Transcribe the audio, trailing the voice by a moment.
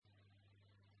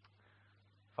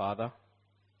Father,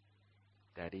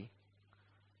 Daddy,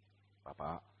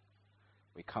 Papa,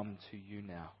 we come to you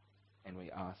now and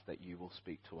we ask that you will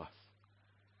speak to us.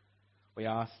 We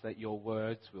ask that your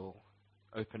words will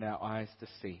open our eyes to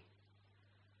see,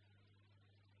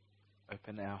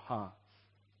 open our hearts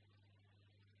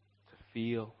to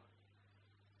feel,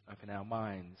 open our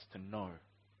minds to know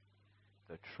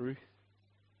the truth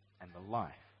and the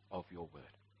life of your word.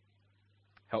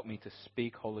 Help me to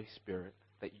speak, Holy Spirit,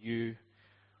 that you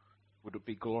would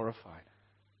be glorified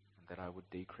and that I would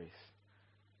decrease,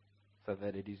 so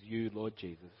that it is you, Lord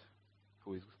Jesus,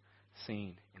 who is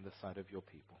seen in the sight of your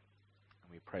people.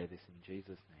 And we pray this in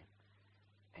Jesus'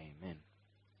 name.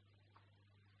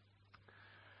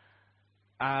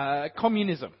 Amen.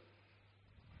 Communism.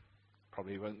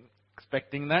 Probably weren't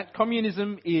expecting that.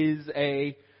 Communism is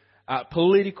a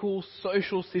political,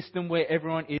 social system where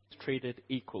everyone is treated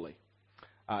equally.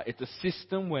 It's a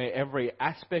system where every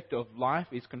aspect of life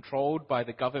is controlled by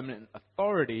the government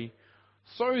authority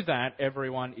so that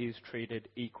everyone is treated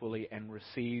equally and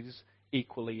receives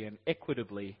equally and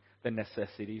equitably the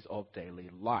necessities of daily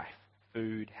life: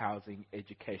 food, housing,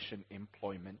 education,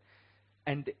 employment,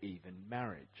 and even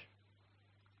marriage.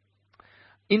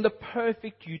 In the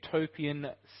perfect utopian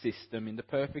system, in the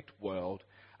perfect world,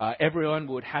 everyone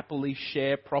would happily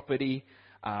share property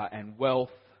and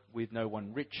wealth, with no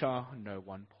one richer, no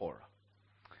one poorer.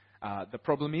 The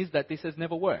problem is that this has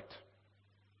never worked.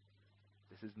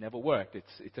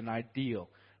 It's an ideal.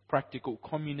 Practical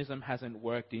communism hasn't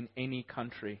worked in any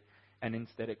country, and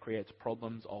instead it creates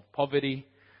problems of poverty,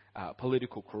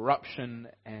 political corruption,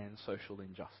 and social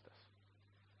injustice.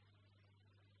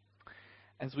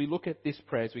 As we look at this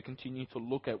prayer, as we continue to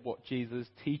look at what Jesus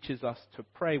teaches us to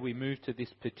pray, we move to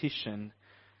this petition: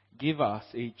 give us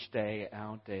each day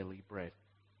our daily bread.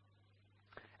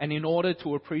 And in order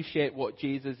to appreciate what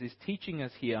Jesus is teaching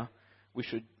us here, we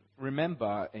should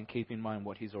remember and keep in mind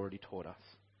what he's already taught us.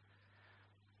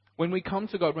 When we come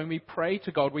to God, when we pray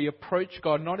to God, we approach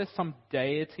God not as some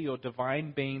deity or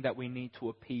divine being that we need to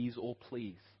appease or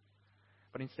please,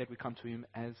 but instead we come to him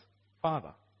as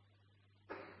Father,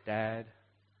 Dad,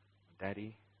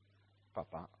 Daddy,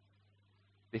 Papa.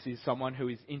 This is someone who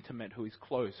is intimate, who is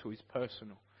close, who is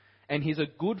personal. And he's a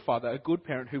good father, a good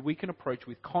parent who we can approach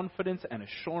with confidence and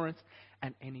assurance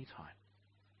at any time.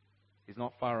 He's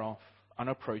not far off,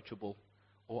 unapproachable,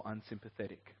 or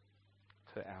unsympathetic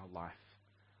to our life.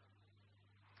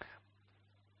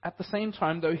 At the same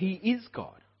time, though, he is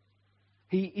God.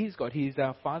 He is God. He is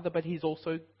our Father, but he's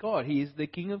also God. He is the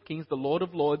King of Kings, the Lord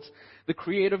of Lords, the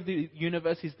Creator of the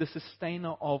universe. He's the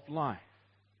sustainer of life.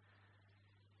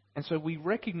 And so we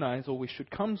recognize, or we should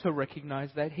come to recognize,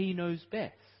 that he knows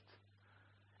best.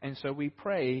 And so we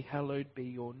pray, hallowed be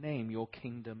your name, your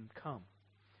kingdom come.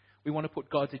 We want to put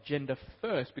God's agenda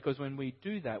first, because when we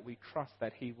do that, we trust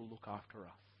that he will look after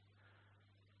us.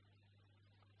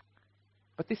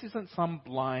 But this isn't some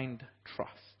blind trust,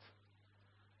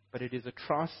 but it is a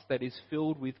trust that is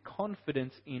filled with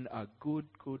confidence in a good,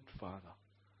 good Father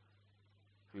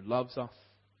who loves us.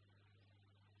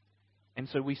 And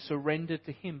so we surrender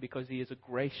to him because he is a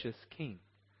gracious King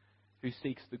who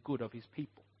seeks the good of his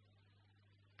people.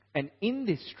 And in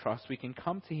this trust, we can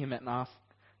come to him and ask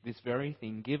this very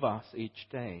thing: give us each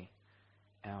day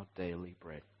our daily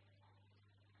bread.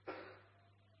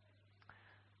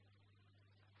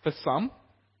 For some,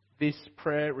 this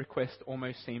prayer request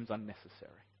almost seems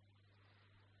unnecessary,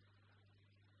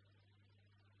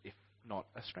 if not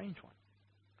a strange one.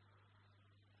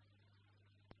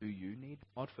 Do you need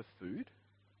God for food?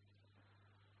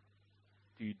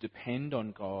 Do you depend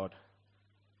on God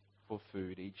for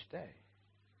food each day?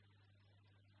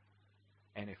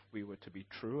 And if we were to be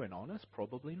true and honest,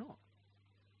 probably not.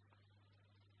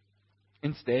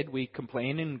 Instead, we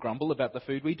complain and grumble about the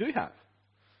food we do have.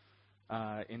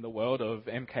 In the world of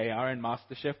MKR and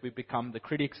MasterChef, we become the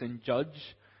critics and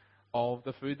judge of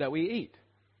the food that we eat.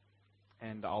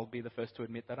 And I'll be the first to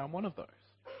admit that I'm one of those.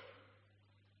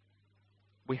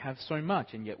 We have so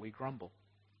much, and yet we grumble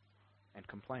and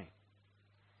complain.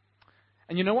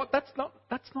 And you know what? That's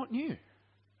not new.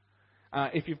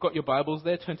 If you've got your Bibles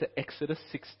there, turn to Exodus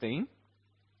 16.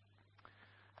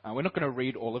 We're not going to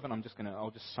read all of it.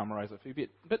 I'll just summarize it for you a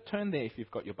bit. But turn there if you've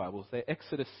got your Bibles there.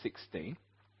 Exodus 16.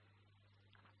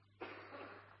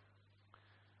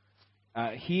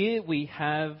 Here we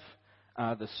have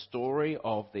the story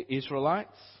of the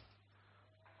Israelites.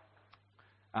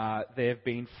 They've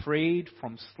been freed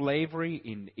from slavery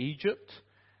in Egypt,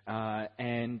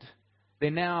 and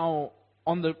they're now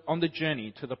on the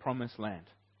journey to the Promised Land.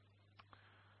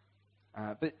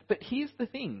 But here's the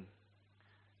thing: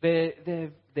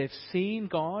 they've seen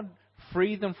God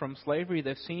free them from slavery.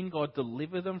 They've seen God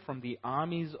deliver them from the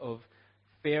armies of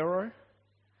Pharaoh.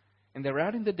 And they're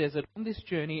out in the desert on this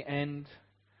journey and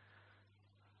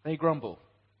they grumble.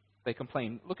 They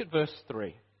complain. Look at verse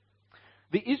 3.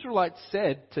 The Israelites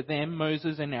said to them,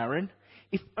 Moses and Aaron,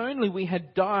 if only we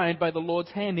had died by the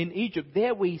Lord's hand in Egypt.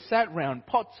 There we sat round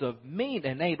pots of meat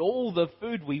and ate all the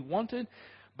food we wanted.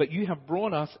 But you have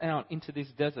brought us out into this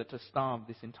desert to starve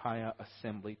this entire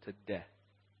assembly to death.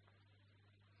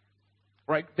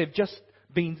 Right? They've just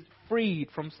been freed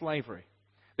from slavery.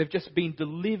 They've just been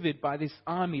delivered by this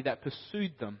army that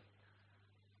pursued them.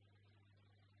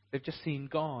 They've just seen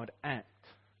God act.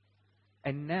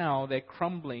 And now they're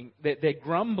grumbling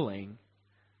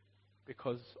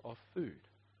because of food.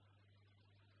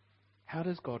 How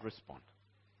does God respond?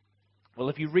 Well,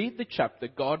 if you read the chapter,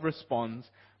 God responds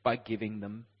by giving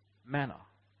them manna.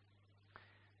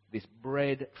 This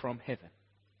bread from heaven.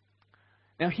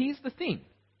 Now here's the thing.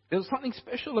 There was something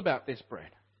special about this bread.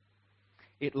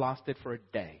 It lasted for a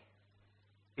day.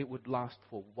 It would last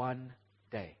for one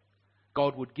day.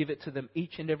 God would give it to them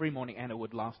each and every morning and it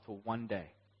would last for one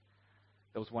day.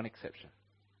 There was one exception.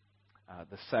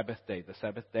 The Sabbath day. The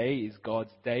Sabbath day is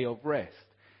God's day of rest.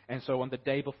 And so on the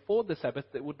day before the Sabbath,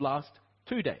 it would last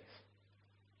 2 days.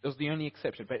 That was the only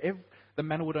exception. But the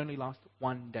manna would only last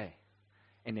one day.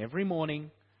 And every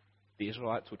morning, the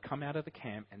Israelites would come out of the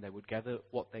camp and they would gather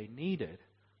what they needed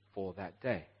for that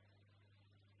day.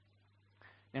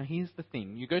 Now here's the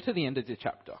thing. You go to the end of the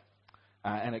chapter,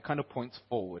 and it kind of points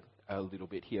forward a little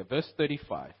bit here. Verse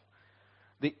 35.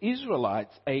 The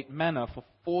Israelites ate manna for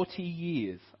 40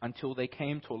 years until they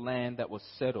came to a land that was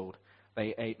settled.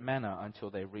 They ate manna until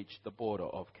they reached the border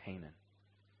of Canaan.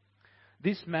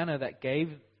 This manna that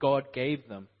God gave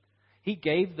them, He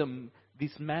gave them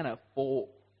this manna for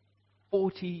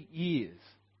 40 years.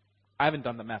 I haven't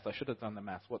done the math. I should have done the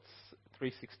math. What's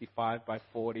 365 by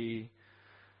 40?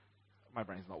 My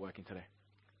brain's not working today.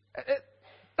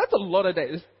 That's a lot of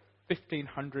days.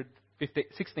 1,500,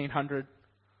 1,600.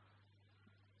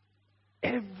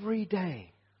 Every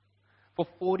day, for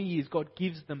 40 years, God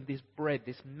gives them this bread,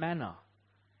 this manna,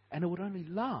 and it would only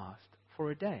last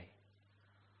for a day.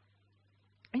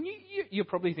 And you're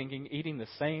probably thinking, eating the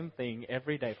same thing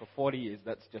every day for 40 years,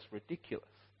 that's just ridiculous.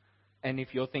 And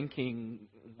if you're thinking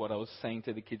what I was saying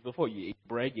to the kids before, you eat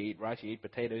bread, you eat rice, you eat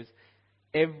potatoes,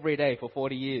 every day for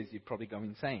 40 years, you'd probably go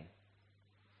insane.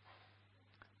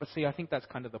 But see, I think that's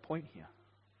kind of the point here.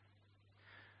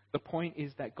 The point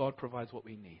is that God provides what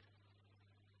we need.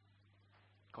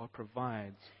 God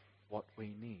provides what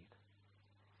we need.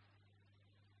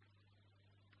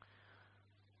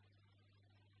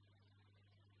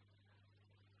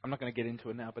 I'm not going to get into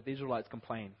it now, but the Israelites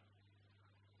complain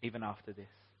even after this.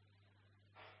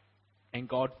 And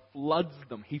God floods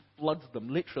them. He floods them,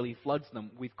 literally floods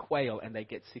them with quail, and they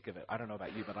get sick of it. I don't know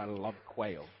about you, but I love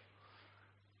quail.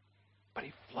 But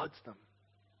He floods them.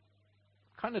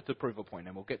 Kind of to prove a point,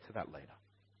 and we'll get to that later.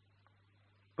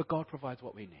 But God provides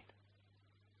what we need.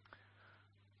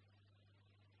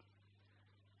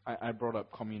 I brought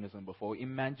up communism before.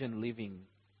 Imagine living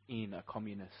in a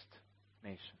communist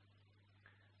nation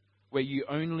where you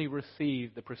only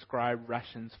receive the prescribed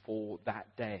rations for that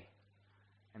day,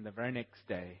 and the very next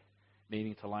day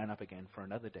needing to line up again for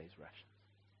another day's rations.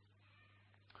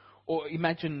 Or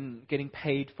imagine getting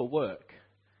paid for work,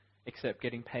 except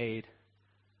getting paid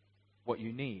what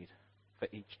you need for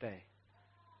each day.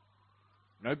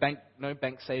 No bank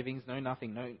savings, no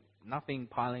nothing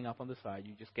piling up on the side.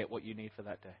 You just get what you need for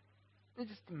that day. And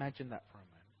just imagine that for a moment.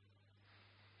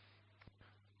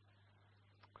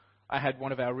 I had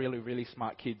one of our really, really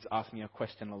smart kids ask me a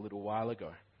question a little while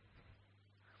ago.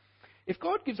 If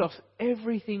God gives us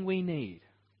everything we need,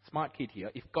 smart kid here,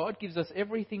 if God gives us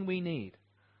everything we need,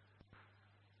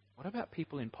 what about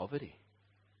people in poverty?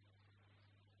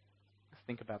 Let's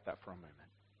think about that for a moment.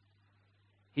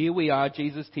 Here we are,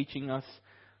 Jesus teaching us,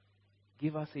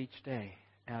 give us each day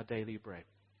our daily bread.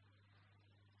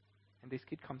 And this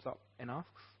kid comes up and asks,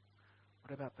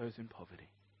 what about those in poverty?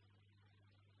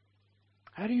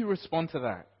 How do you respond to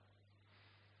that?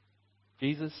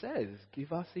 Jesus says,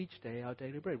 give us each day our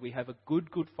daily bread. We have a good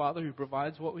Father who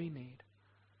provides what we need.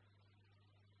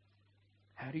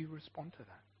 How do you respond to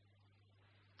that?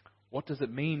 What does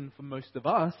it mean for most of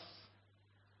us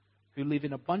who live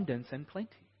in abundance and plenty?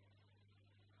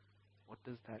 What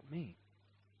does that mean?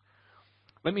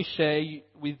 Let me share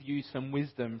with you some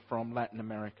wisdom from Latin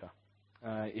America.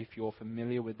 If you're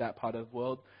familiar with that part of the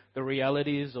world, the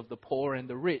realities of the poor and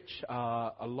the rich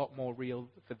are a lot more real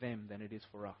for them than it is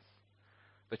for us.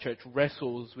 The church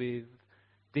wrestles with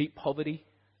deep poverty,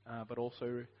 but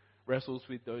also wrestles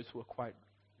with those who are quite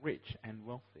rich and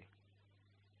wealthy.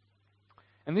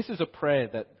 And this is a prayer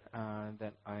that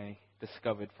I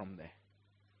discovered from there.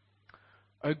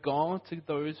 O God, to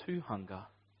those who hunger,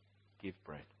 give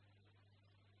bread.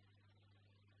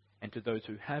 And to those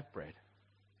who have bread,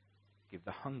 give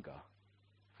the hunger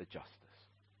for justice.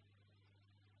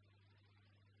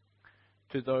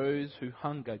 To those who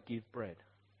hunger, give bread.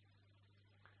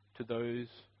 To those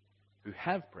who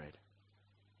have bread,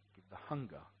 give the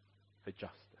hunger for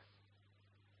justice.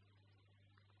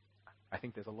 I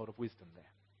think there's a lot of wisdom there.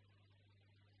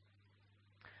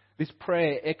 This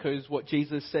prayer echoes what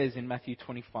Jesus says in Matthew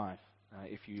 25,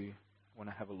 if you want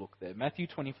to have a look there. Matthew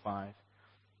 25,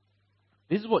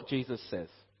 this is what Jesus says.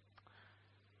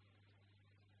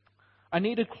 I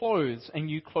needed clothes, and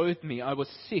you clothed me. I was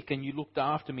sick, and you looked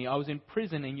after me. I was in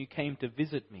prison, and you came to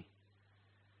visit me.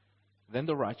 Then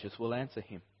the righteous will answer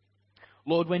him,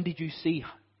 Lord, when did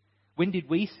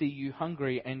we see you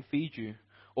hungry and feed you,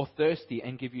 or thirsty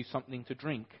and give you something to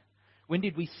drink? When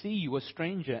did we see you a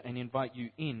stranger and invite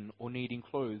you in, or needing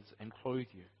clothes and clothe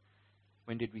you?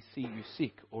 When did we see you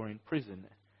sick or in prison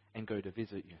and go to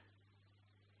visit you?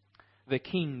 The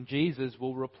King, Jesus,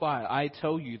 will reply, I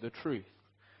tell you the truth.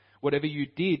 Whatever you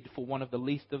did for one of the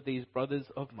least of these brothers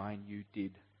of mine, you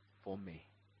did for me.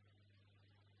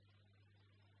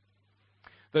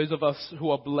 Those of us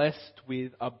who are blessed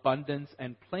with abundance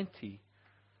and plenty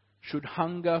should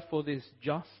hunger for this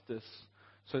justice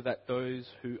so that those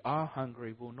who are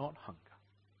hungry will not hunger.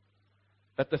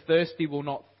 That the thirsty will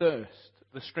not thirst.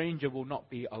 The stranger will not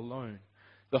be alone.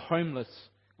 The homeless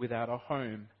without a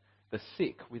home. The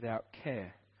sick without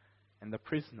care. And the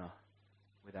prisoner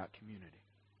without community.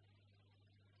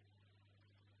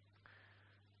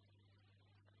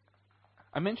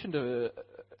 I mentioned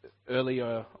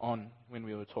earlier on when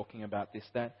we were talking about this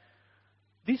that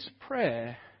this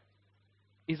prayer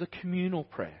is a communal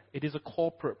prayer. It is a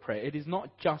corporate prayer. It is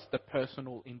not just a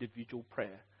personal, individual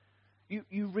prayer.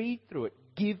 You read through it.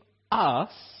 Give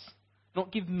us,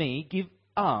 not give me, give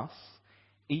us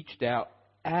each day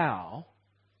our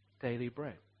daily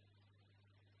bread.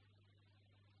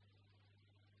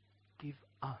 Give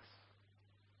us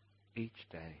each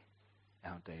day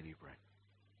our daily bread.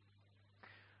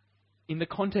 In the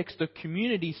context of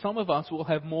community, some of us will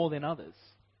have more than others.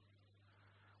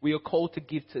 We are called to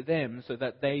give to them so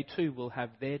that they too will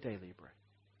have their daily bread.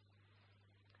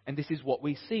 And this is what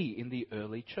we see in the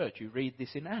early church. You read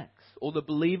this in Acts. All the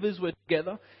believers were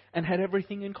together and had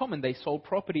everything in common. They sold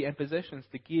property and possessions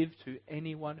to give to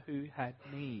anyone who had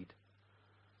need.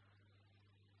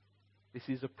 This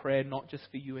is a prayer not just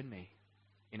for you and me,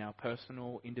 in our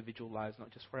personal, individual lives, not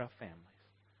just for our families,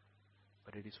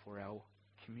 but it is for our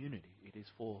community. It is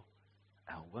for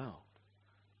our world.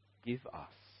 Give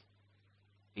us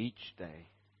each day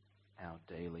our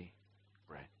daily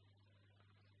bread.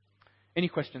 Any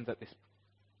questions at this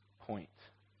point?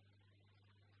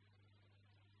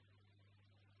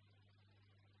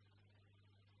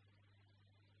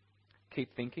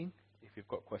 Keep thinking. If you've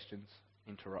got questions,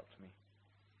 interrupt me.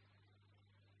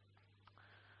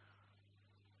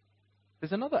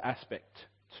 There's another aspect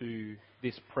to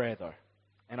this prayer, though,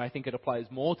 and I think it applies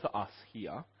more to us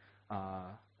here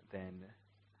than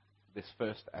this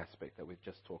first aspect that we've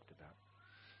just talked about.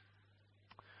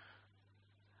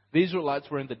 The Israelites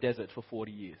were in the desert for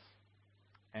 40 years.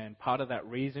 And part of that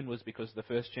reason was because the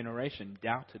first generation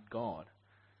doubted God.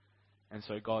 And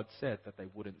so God said that they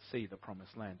wouldn't see the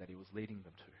promised land that He was leading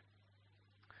them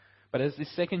to. But as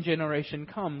this second generation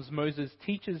comes, Moses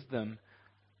teaches them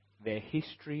their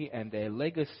history and their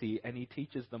legacy, and he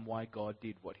teaches them why God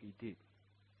did what He did.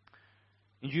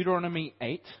 In Deuteronomy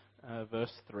 8,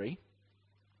 verse 3,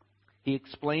 he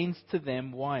explains to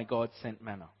them why God sent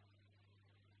manna.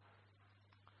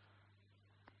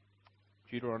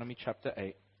 Deuteronomy chapter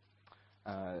 8,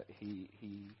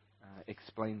 he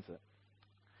explains it.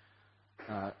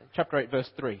 Chapter 8, verse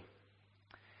 3.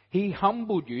 He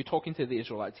humbled you, talking to the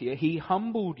Israelites here, He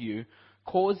humbled you,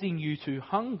 causing you to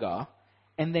hunger,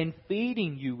 and then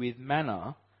feeding you with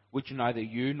manna, which neither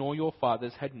you nor your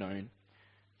fathers had known,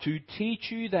 to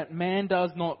teach you that man does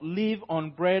not live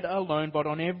on bread alone, but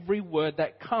on every word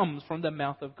that comes from the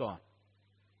mouth of God.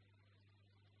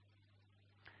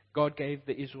 God gave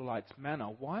the Israelites manna.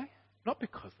 Why? Not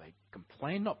because they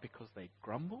complained, not because they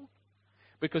grumbled.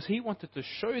 Because He wanted to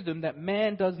show them that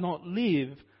man does not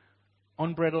live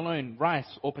on bread alone, rice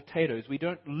or potatoes. We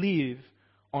don't live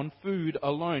on food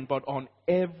alone, but on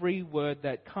every word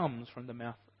that comes from the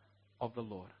mouth of the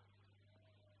Lord.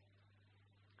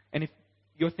 And if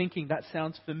you're thinking that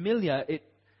sounds familiar,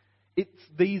 it's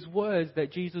these words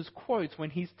that Jesus quotes when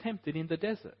He's tempted in the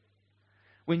desert.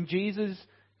 When Jesus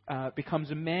becomes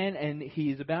a man and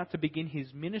He is about to begin His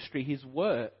ministry, His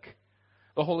work,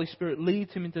 The Holy Spirit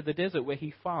leads him into the desert where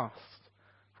he fasts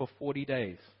for 40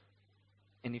 days.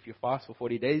 And if you fast for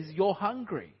 40 days, you're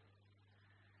hungry.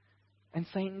 And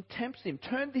Satan tempts him,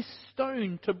 turn this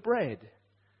stone to bread.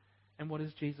 And what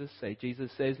does Jesus say?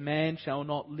 Jesus says, man shall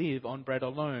not live on bread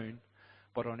alone,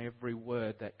 but on every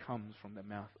word that comes from the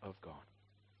mouth of God.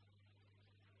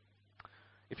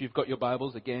 If you've got your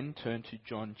Bibles, again, turn to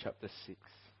John chapter 6.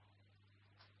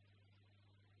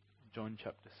 John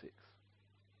chapter 6.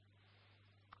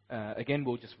 Again,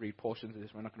 we'll just read portions of this.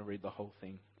 We're not going to read the whole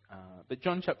thing. But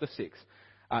John chapter 6.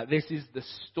 This is the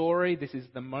story, this is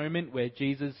the moment where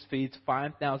Jesus feeds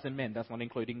 5,000 men. That's not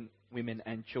including women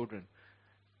and children.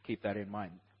 Keep that in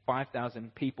mind.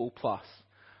 5,000 people plus.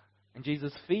 And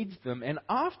Jesus feeds them. And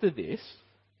after this,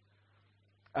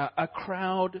 a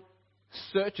crowd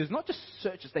searches, not just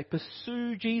searches, they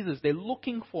pursue Jesus. They're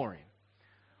looking for him.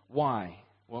 Why?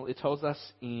 Well, it tells us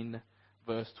in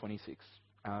verse 26.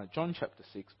 John chapter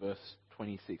 6, verse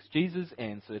 26. Jesus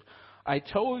answered, I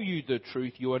tell you the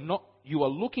truth, you are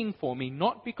looking for me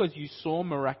not because you saw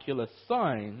miraculous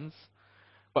signs,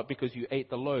 but because you ate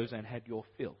the loaves and had your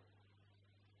fill.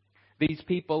 These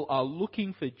people are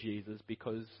looking for Jesus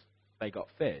because they got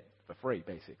fed for free,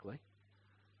 basically.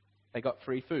 They got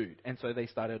free food, and so they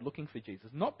started looking for Jesus.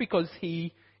 Not because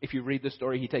if you read the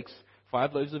story, he takes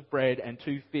 5 loaves of bread and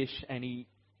 2 fish and he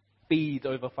feeds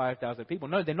over 5,000 people.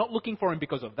 No, they're not looking for him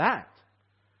because of that.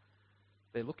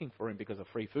 They're looking for him because of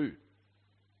free food.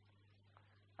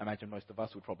 I imagine most of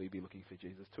us would probably be looking for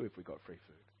Jesus too if we got free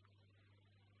food.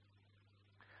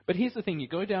 But here's the thing, you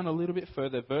go down a little bit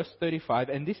further, verse 35,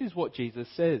 and this is what Jesus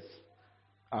says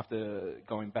after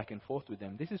going back and forth with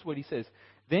them. This is what he says.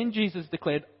 Then Jesus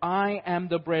declared, I am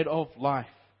the bread of life.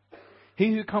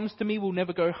 He who comes to me will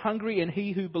never go hungry, and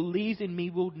he who believes in me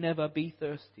will never be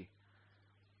thirsty.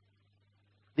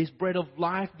 This bread of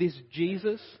life, this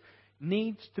Jesus,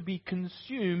 needs to be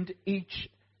consumed each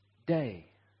day.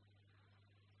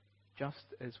 Just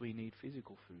as we need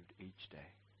physical food each day.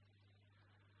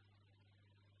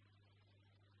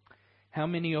 How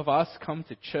many of us come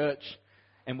to church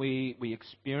and we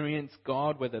experience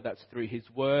God, whether that's through His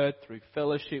Word, through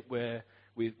fellowship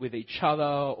with each other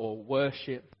or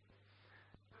worship,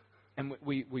 and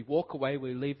we walk away,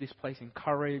 we leave this place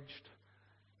encouraged,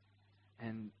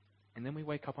 and then we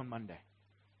wake up on Monday.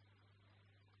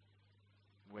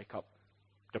 We wake up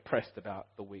depressed about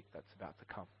the week that's about to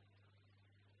come.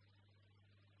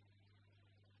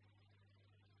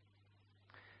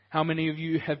 How many of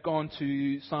you have gone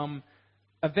to some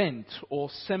event or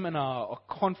seminar or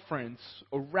conference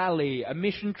or rally, a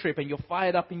mission trip, and you're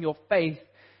fired up in your faith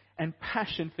and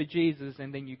passion for Jesus,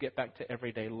 and then you get back to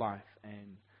everyday life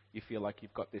and you feel like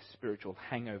you've got this spiritual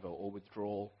hangover or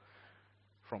withdrawal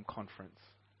from conference?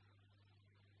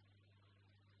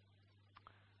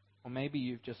 Or maybe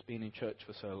you've just been in church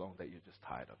for so long that you're just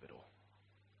tired of it all.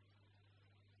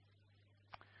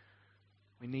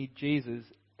 We need Jesus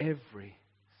every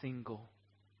single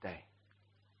day.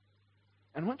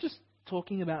 And I'm not just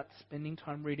talking about spending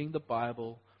time reading the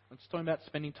Bible. I'm just talking about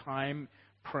spending time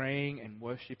praying and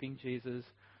worshiping Jesus.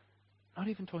 Not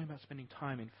even talking about spending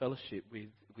time in fellowship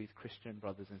with Christian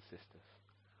brothers and sisters.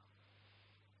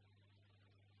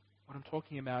 What I'm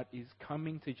talking about is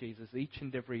coming to Jesus each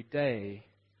and every day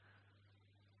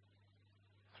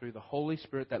through the Holy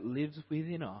Spirit that lives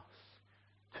within us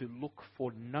to look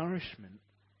for nourishment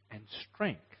and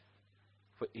strength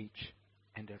for each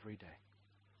and every day.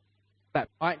 That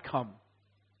might come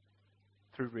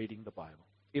through reading the Bible.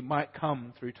 It might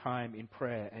come through time in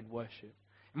prayer and worship.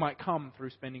 It might come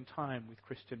through spending time with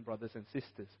Christian brothers and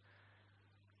sisters.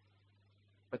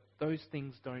 But those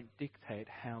things don't dictate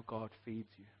how God feeds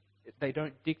you. They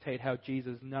don't dictate how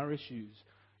Jesus nourishes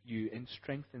you and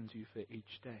strengthens you for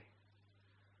each day.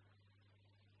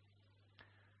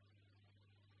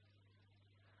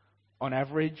 On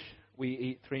average, we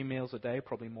eat 3 meals a day,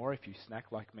 probably more if you snack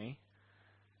like me,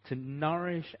 to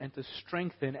nourish and to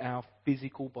strengthen our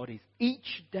physical bodies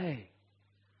each day.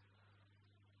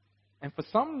 And for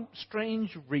some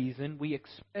strange reason, we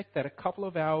expect that a couple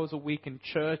of hours a week in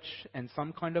church and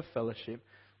some kind of fellowship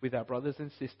with our brothers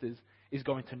and sisters is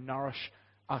going to nourish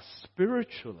us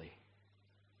spiritually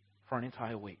for an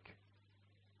entire week.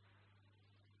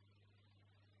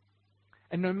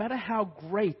 And no matter how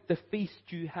great the feast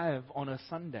you have on a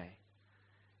Sunday,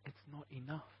 it's not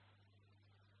enough.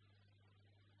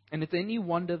 And it's any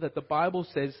wonder that the Bible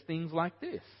says things like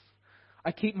this.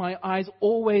 I keep my eyes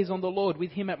always on the Lord.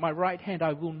 With Him at my right hand,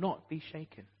 I will not be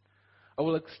shaken. I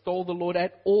will extol the Lord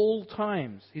at all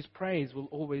times. His praise will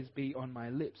always be on my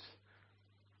lips.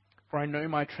 For I know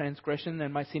my transgression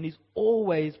and my sin is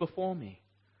always before me.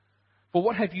 For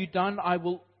what have you done? I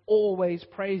will always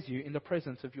praise you in the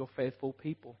presence of your faithful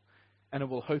people, and I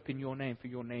will hope in your name, for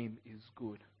your name is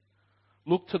good.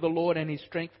 Look to the Lord and his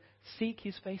strength. Seek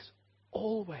his face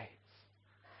always.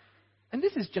 And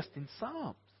this is just in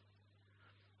Psalms.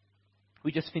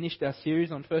 We just finished our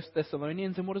series on 1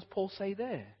 Thessalonians, and what does Paul say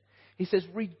there? He says,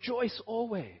 rejoice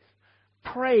always.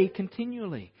 Pray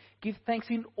continually. Give thanks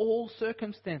in all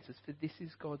circumstances, for this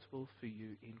is God's will for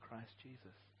you in Christ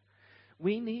Jesus.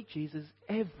 We need Jesus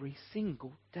every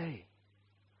single day.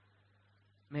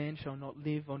 Man shall not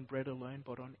live on bread alone,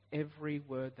 but on every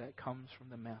word that comes from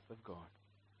the mouth of God.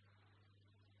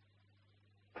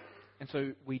 And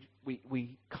so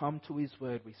we come to his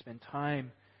word. We spend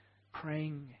time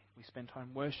praying. We spend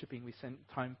time worshiping. We spend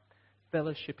time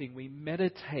fellowshipping. We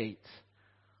meditate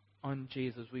on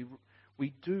Jesus.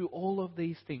 We do all of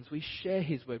these things. We share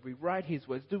his word. We write his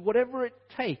words. Do whatever it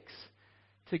takes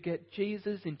to get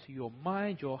Jesus into your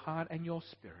mind, your heart, and your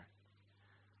spirit.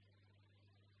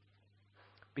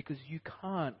 Because you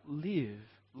can't live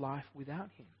life without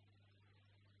him.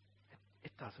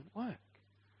 It doesn't work.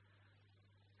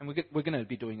 And we're going to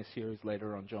be doing a series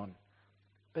later on John.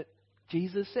 But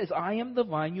Jesus says, I am the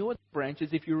vine, you are the branches.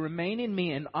 If you remain in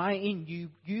me and I in you,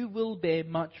 you will bear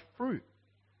much fruit.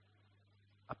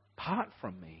 Apart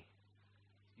from me,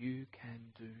 you can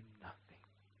do nothing.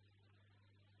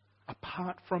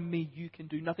 Apart from me, you can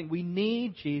do nothing. We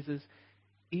need Jesus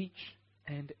each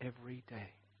and every day.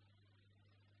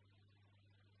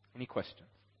 Any questions?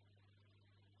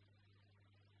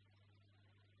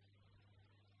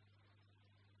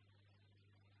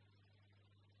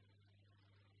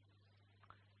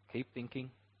 Keep thinking.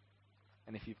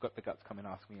 And if you've got the guts, come and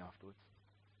ask me afterwards.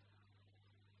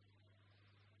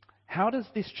 How does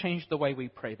this change the way we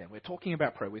pray then? We're talking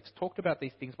about prayer. We've talked about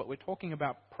these things, but we're talking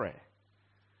about prayer.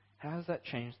 How does that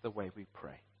change the way we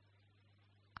pray?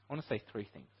 I want to say three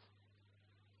things.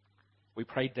 We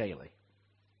pray daily.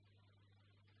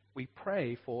 We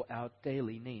pray for our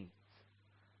daily needs.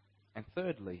 And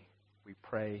thirdly, we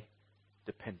pray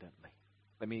dependently.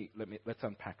 Let's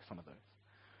unpack some of those.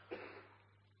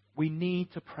 We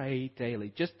need to pray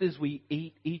daily. Just as we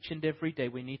eat each and every day,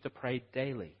 we need to pray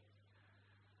daily.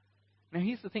 Now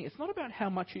here's the thing, it's not about how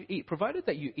much you eat. Provided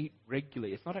that you eat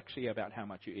regularly, it's not actually about how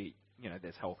much you eat. You know,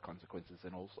 there's health consequences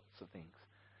and all sorts of things.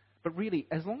 But really,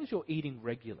 as long as you're eating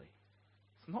regularly,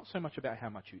 it's not so much about how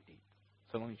much you eat,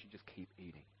 so long as you just keep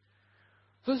eating.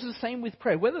 So this is the same with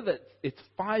prayer. Whether it's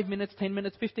 5 minutes, 10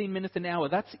 minutes, 15 minutes, an hour,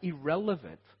 that's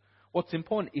irrelevant. What's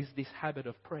important is this habit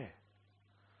of prayer.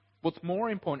 What's more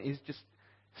important is just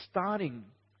starting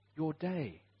your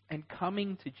day and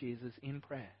coming to Jesus in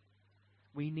prayer.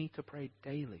 We need to pray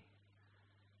daily.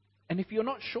 And if you're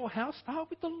not sure how, start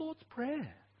with the Lord's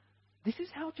Prayer. This is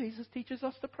how Jesus teaches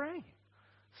us to pray.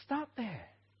 Start there.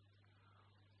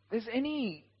 There's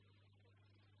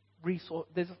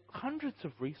hundreds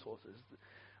of resources.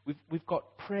 We've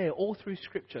got prayer all through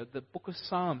Scripture, the book of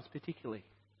Psalms particularly.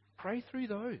 Pray through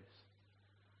those.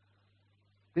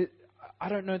 I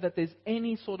don't know that there's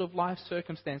any sort of life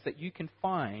circumstance that you can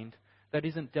find that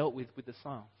isn't dealt with the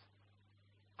Psalms.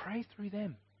 Pray through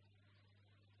them.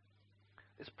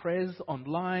 There's prayers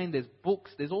online, there's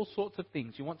books, there's all sorts of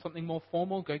things. You want something more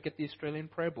formal? Go get the Australian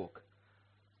Prayer Book.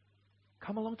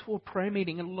 Come along to a prayer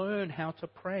meeting and learn how to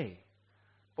pray.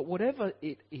 But whatever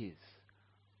it is,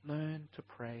 learn to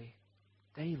pray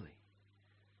daily.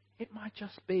 It might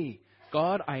just be,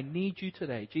 God, I need you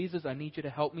today. Jesus, I need you to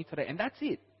help me today. And that's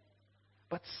it.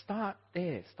 But start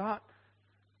there. Start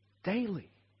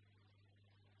daily.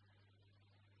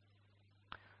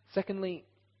 Secondly,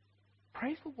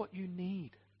 pray for what you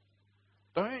need.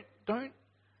 Don't.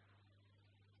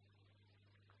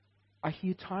 I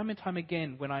hear time and time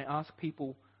again when I ask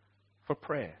people for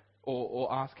prayer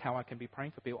or ask how I can be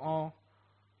praying for people, oh,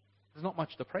 there's not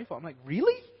much to pray for. I'm like,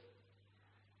 really?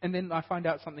 And then I find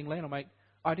out something later. I'm like,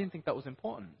 I didn't think that was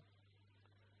important.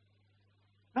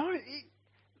 No,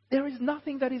 there is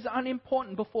nothing that is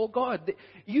unimportant before God.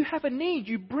 You have a need,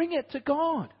 you bring it to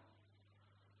God.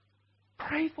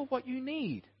 Pray for what you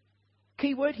need.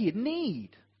 Key word here, need.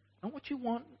 Not what you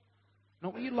want,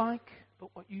 not what you like, but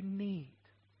what you need.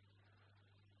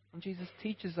 And Jesus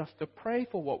teaches us to pray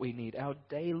for what we need, our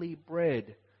daily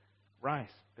bread.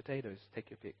 Rice, potatoes, take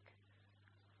your pick.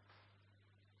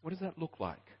 What does that look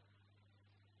like?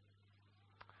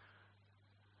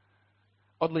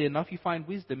 Oddly enough, you find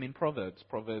wisdom in Proverbs.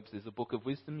 Proverbs is a book of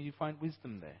wisdom. You find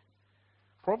wisdom there.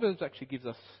 Proverbs actually gives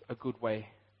us a good way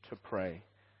to pray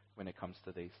when it comes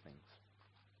to these things.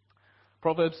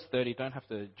 Proverbs 30, don't have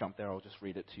to jump there, I'll just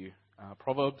read it to you.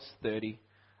 Proverbs 30,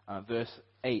 verse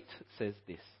 8 says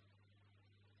this.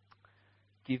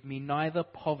 Give me neither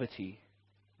poverty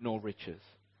nor riches,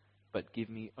 but give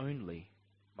me only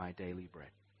my daily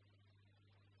bread.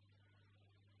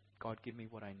 God, give me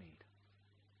what I need.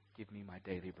 Give me my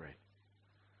daily bread.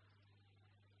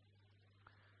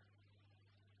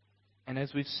 And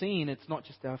as we've seen, it's not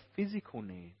just our physical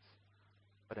needs,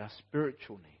 but our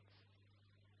spiritual needs,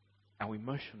 our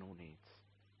emotional needs,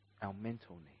 our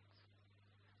mental needs.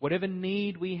 Whatever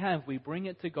need we have, we bring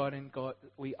it to God, and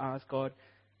we ask God,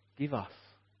 give us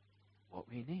what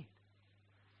we need.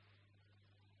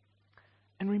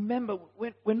 And remember,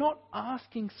 we're not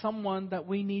asking someone that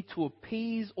we need to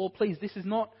appease or please. This is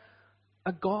not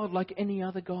a God like any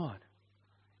other God.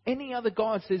 Any other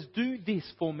God says, do this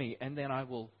for me, and then I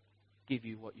will give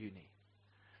you what you need.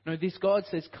 No, this God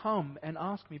says, come and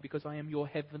ask me because I am your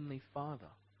heavenly Father.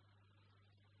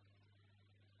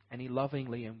 And He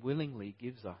lovingly and willingly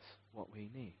gives us what we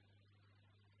need.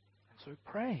 And so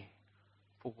pray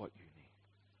for what you need.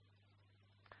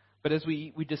 But as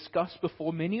we discussed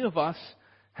before, many of us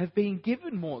have been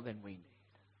given more than we need.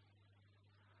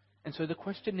 And so the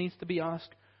question needs to be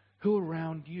asked, who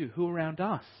around you, who around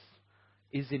us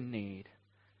is in need?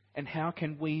 And how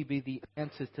can we be the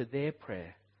answer to their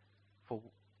prayer for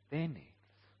their needs?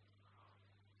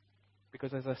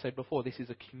 Because as I said before, this is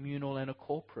a communal and a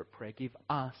corporate prayer. Give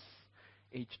us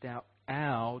each day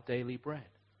our daily bread.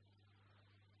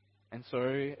 And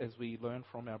so, as we learn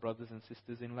from our brothers and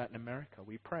sisters in Latin America,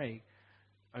 we pray,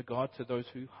 O God, to those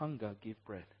who hunger, give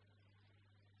bread.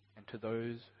 And to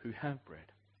those who have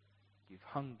bread,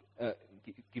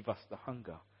 give us the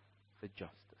hunger for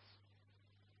justice.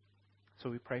 So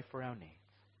we pray for our needs.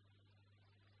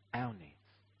 And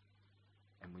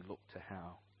we look to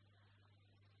how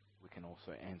we can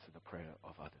also answer the prayer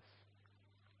of others.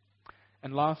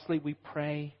 And lastly, we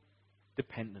pray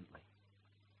dependently.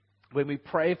 When we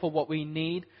pray for what we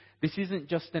need, this isn't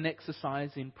just an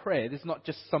exercise in prayer. This is not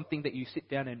just something that you sit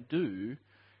down and do.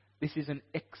 This is an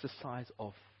exercise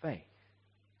of faith.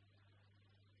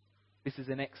 This is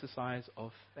an exercise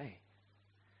of faith.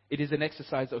 It is an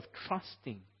exercise of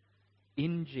trusting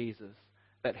in Jesus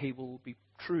that He will be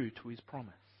true to His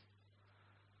promise.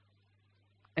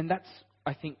 And that's,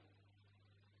 I think,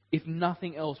 if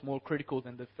nothing else, more critical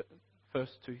than the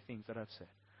first two things that I've said.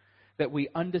 That we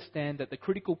understand that the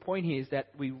critical point here is that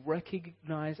we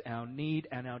recognize our need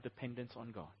and our dependence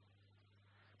on God.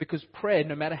 Because prayer,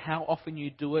 no matter how often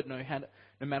you do it, no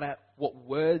matter what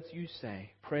words you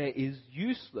say, prayer is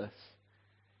useless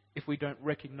if we don't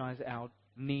recognize our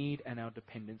need and our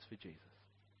dependence for Jesus.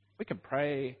 We can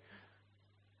pray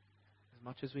as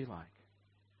much as we like.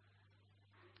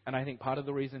 And I think part of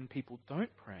the reason people don't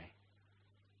pray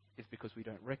is because we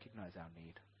don't recognize our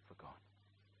need for God.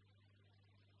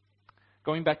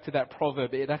 Going back to that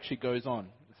proverb, it actually goes on.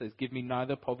 It says, give me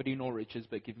neither poverty nor riches,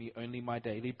 but give me only my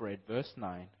daily bread. Verse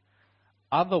 9.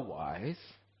 Otherwise,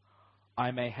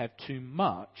 I may have too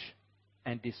much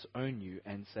and disown you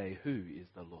and say, who is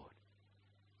the Lord?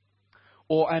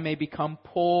 Or I may become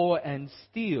poor and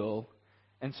steal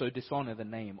and so dishonor the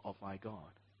name of my God.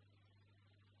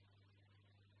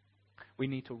 We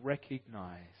need to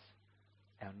recognize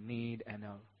our need and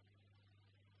our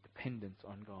dependence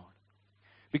on God.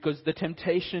 Because the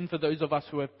temptation for those of us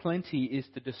who have plenty is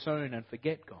to disown and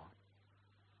forget God.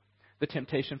 The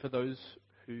temptation for those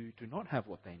who do not have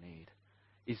what they need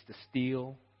is to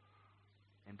steal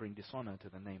and bring dishonor to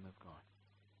the name of God.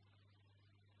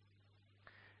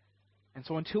 And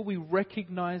so until we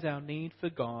recognize our need for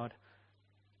God,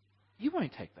 you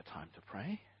won't take the time to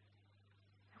pray.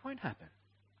 It won't happen.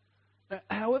 Now,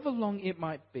 however long it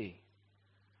might be,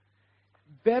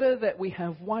 better that we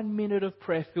have 1 minute of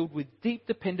prayer filled with deep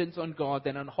dependence on God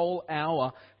than a whole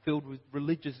hour filled with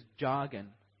religious jargon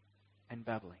and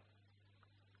babbling.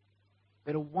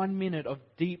 Better 1 minute of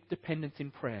deep dependence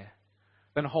in prayer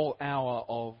than a whole hour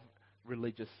of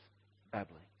religious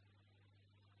babbling.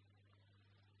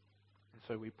 And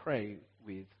so we pray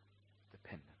with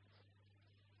dependence.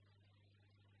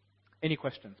 Any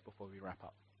questions before we wrap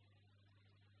up?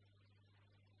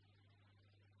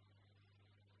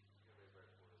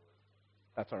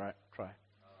 That's all right. Try.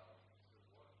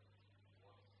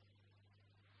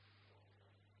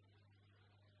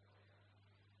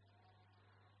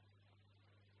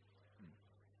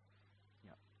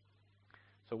 Yeah.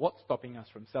 So what's stopping us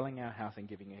from selling our house and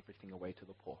giving everything away to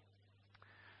the poor?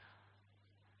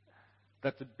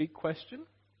 That's a big question,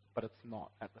 but it's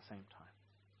not at the same time.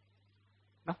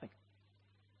 Nothing.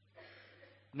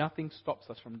 Nothing stops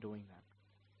us from doing that.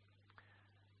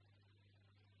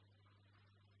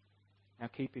 Now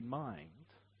keep in mind,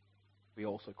 we're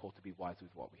also called to be wise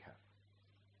with what we have.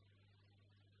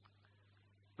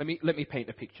 Let me paint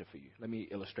a picture for you. Let me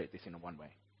illustrate this in one way.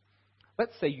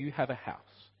 Let's say you have a house,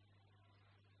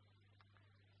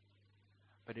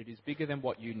 but it is bigger than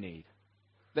what you need.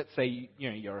 Let's say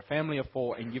you're a family of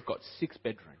 4 and you've got 6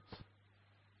 bedrooms.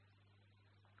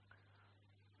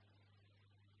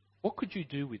 What could you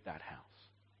do with that house?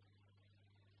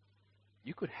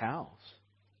 You could house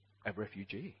a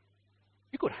refugee.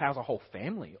 You could house a whole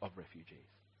family of refugees.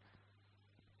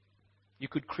 You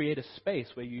could create a space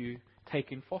where you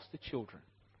take in foster children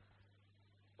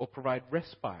or provide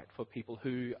respite for people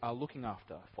who are looking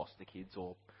after foster kids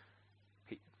or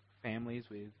families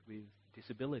with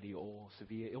disability or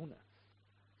severe illness.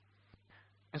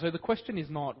 And so the question is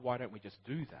not, why don't we just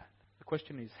do that? The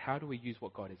question is, how do we use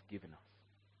what God has given us?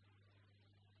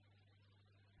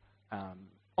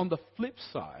 On the flip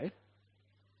side,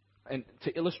 and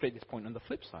to illustrate this point on the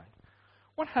flip side,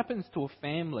 what happens to a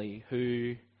family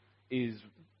who is,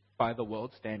 by the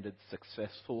world standards,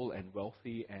 successful and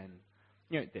wealthy and,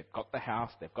 they've got the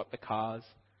house, they've got the cars,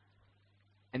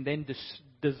 and then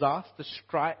disaster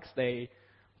strikes, they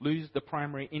lose the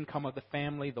primary income of the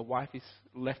family, the wife is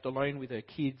left alone with her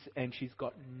kids, and she's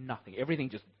got nothing.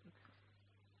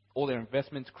 All their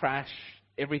investments crash,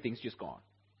 everything's just gone.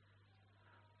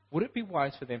 Would it be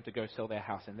wise for them to go sell their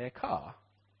house and their car?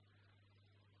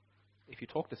 If you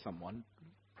talk to someone,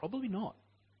 probably not.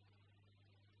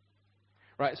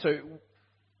 Right, so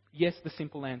yes, the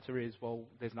simple answer is, well,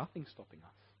 there's nothing stopping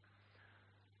us.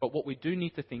 But what we do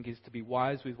need to think is to be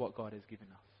wise with what God has given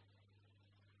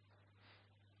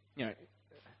us.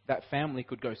 That family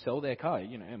could go sell their car.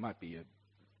 It might be a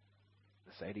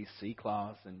Mercedes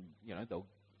C-Class, and, they'll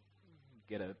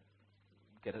get a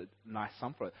nice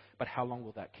sum for it. But how long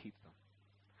will that keep them?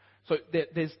 So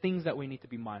there's things that we need to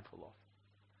be mindful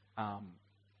of.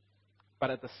 But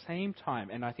at the same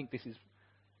time, and I think this is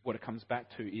what it comes back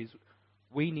to, is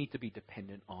we need to be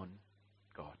dependent on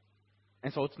God.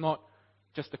 And so it's not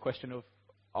just a question of,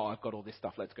 I've got all this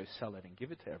stuff, let's go sell it and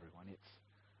give it to everyone. It's,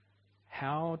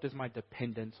 how does my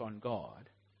dependence on God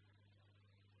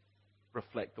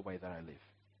reflect the way that I live?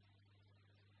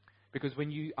 Because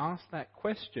when you ask that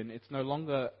question, it's no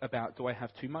longer about, do I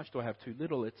have too much, do I have too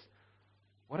little? It's,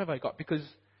 what have I got? Because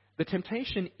the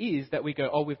temptation is that we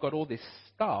go, we've got all this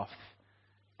stuff,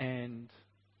 and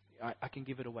I can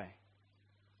give it away.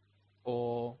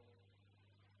 Or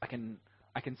I can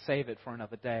save it for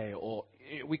another day. Or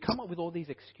we come up with all these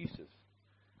excuses.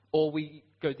 Or we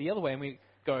go the other way and we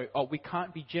go, we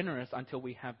can't be generous until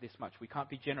we have this much. We can't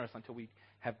be generous until we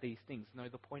have these things. No,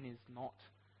 the point is not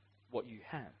what you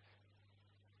have.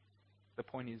 The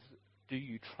point is, do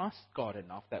you trust God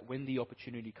enough that when the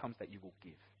opportunity comes that you will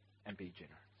give and be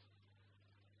generous?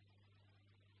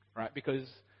 Right? Because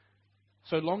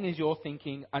so long as you're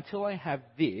thinking, until I have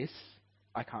this,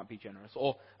 I can't be generous.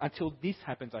 Or until this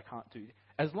happens, I can't do it.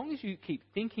 As long as you keep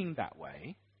thinking that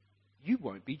way, you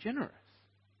won't be generous.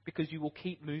 Because you will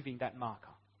keep moving that marker.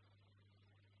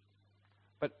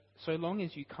 But so long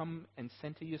as you come and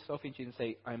center yourself in Jesus and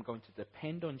say, I'm going to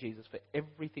depend on Jesus for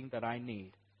everything that I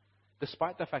need,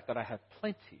 despite the fact that I have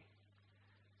plenty,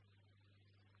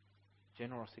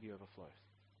 generosity overflows.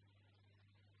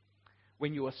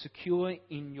 When you are secure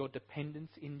in your dependence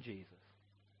in Jesus,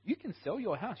 you can sell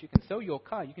your house, you can sell your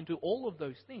car, you can do all of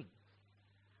those things.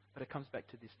 But it comes back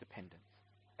to this dependence.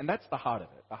 And that's the heart of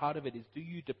it. The heart of it is, do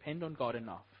you depend on God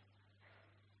enough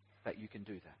that you can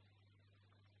do that?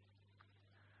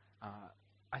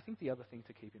 I think the other thing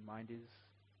to keep in mind is,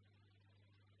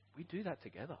 we do that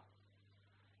together.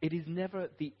 It is never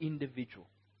the individual.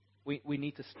 We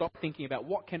need to stop thinking about,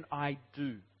 what can I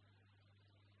do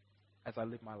as I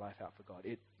live my life out for God?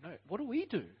 No, what do we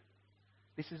do?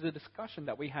 This is a discussion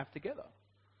that we have together.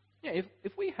 Yeah,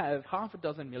 if we have half a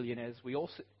dozen millionaires, we all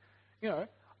sit,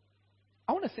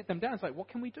 I want to sit them down and say, what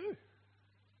can we do?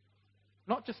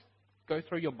 Not just go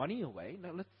throw your money away.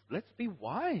 No, let's be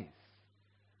wise.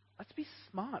 Let's be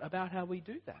smart about how we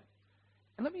do that.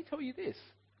 And let me tell you this.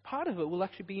 Part of it will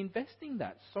actually be investing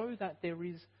that so that there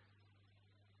is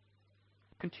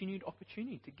continued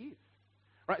opportunity to give.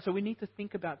 Right? So we need to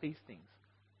think about these things.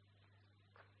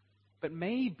 But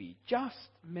maybe, just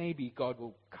maybe, God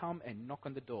will come and knock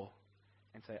on the door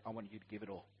and say, I want you to give it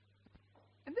all.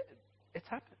 And then it's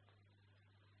happened.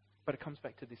 But it comes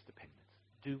back to this dependence.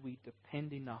 Do we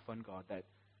depend enough on God that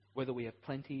whether we have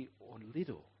plenty or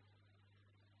little,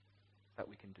 that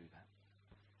we can do that?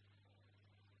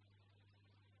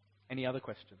 Any other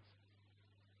questions?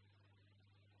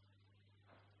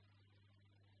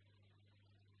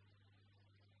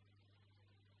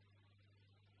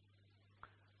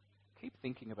 Keep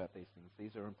thinking about these things.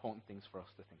 These are important things for us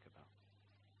to think about.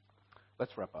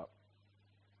 Let's wrap up.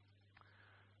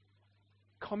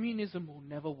 Communism will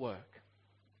never work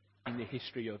in the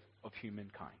history of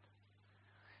humankind.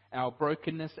 Our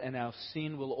brokenness and our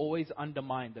sin will always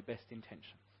undermine the best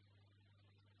intentions.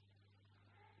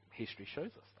 History shows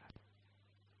us that.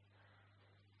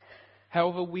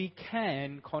 However, we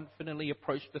can confidently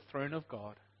approach the throne of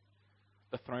God,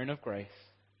 the throne of grace,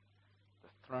 the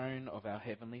throne of our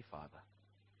Heavenly Father,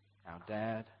 our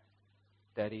Dad,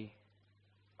 Daddy,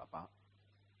 Papa.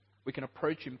 We can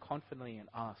approach Him confidently and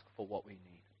ask for what we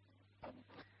need.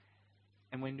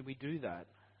 And when we do that,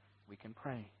 we can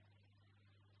pray.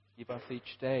 Give us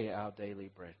each day our daily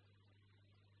bread.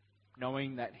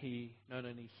 Knowing that He not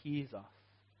only hears us,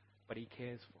 but He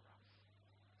cares for us.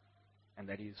 And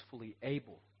that He is fully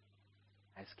able,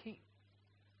 as King,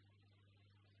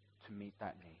 to meet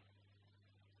that need.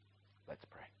 Let's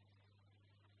pray.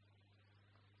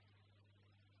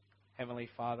 Heavenly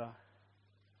Father,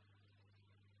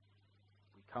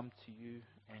 we come to You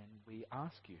and we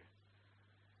ask You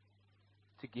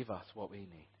to give us what we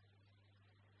need.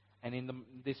 And in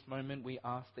this moment, we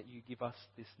ask that You give us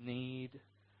this need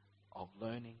of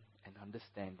learning and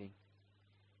understanding.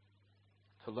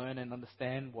 To learn and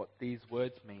understand what these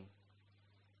words mean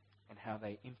and how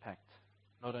they impact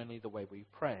not only the way we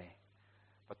pray,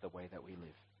 but the way that we live.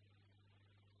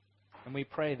 And we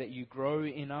pray that You grow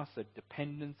in us a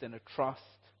dependence and a trust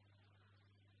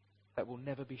that will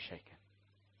never be shaken.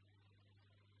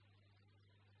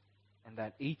 And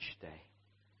that each day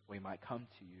we might come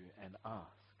to You and ask,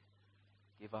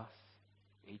 give us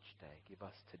each day, give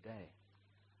us today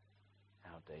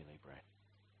our daily bread.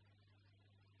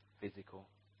 Physical,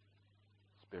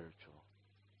 spiritual,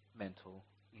 mental,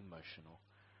 emotional,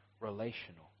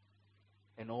 relational,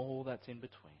 and all that's in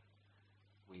between.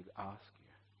 We ask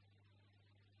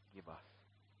You, give us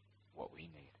what we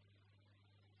need.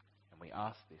 And we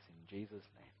ask this in Jesus'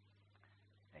 name.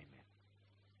 Amen.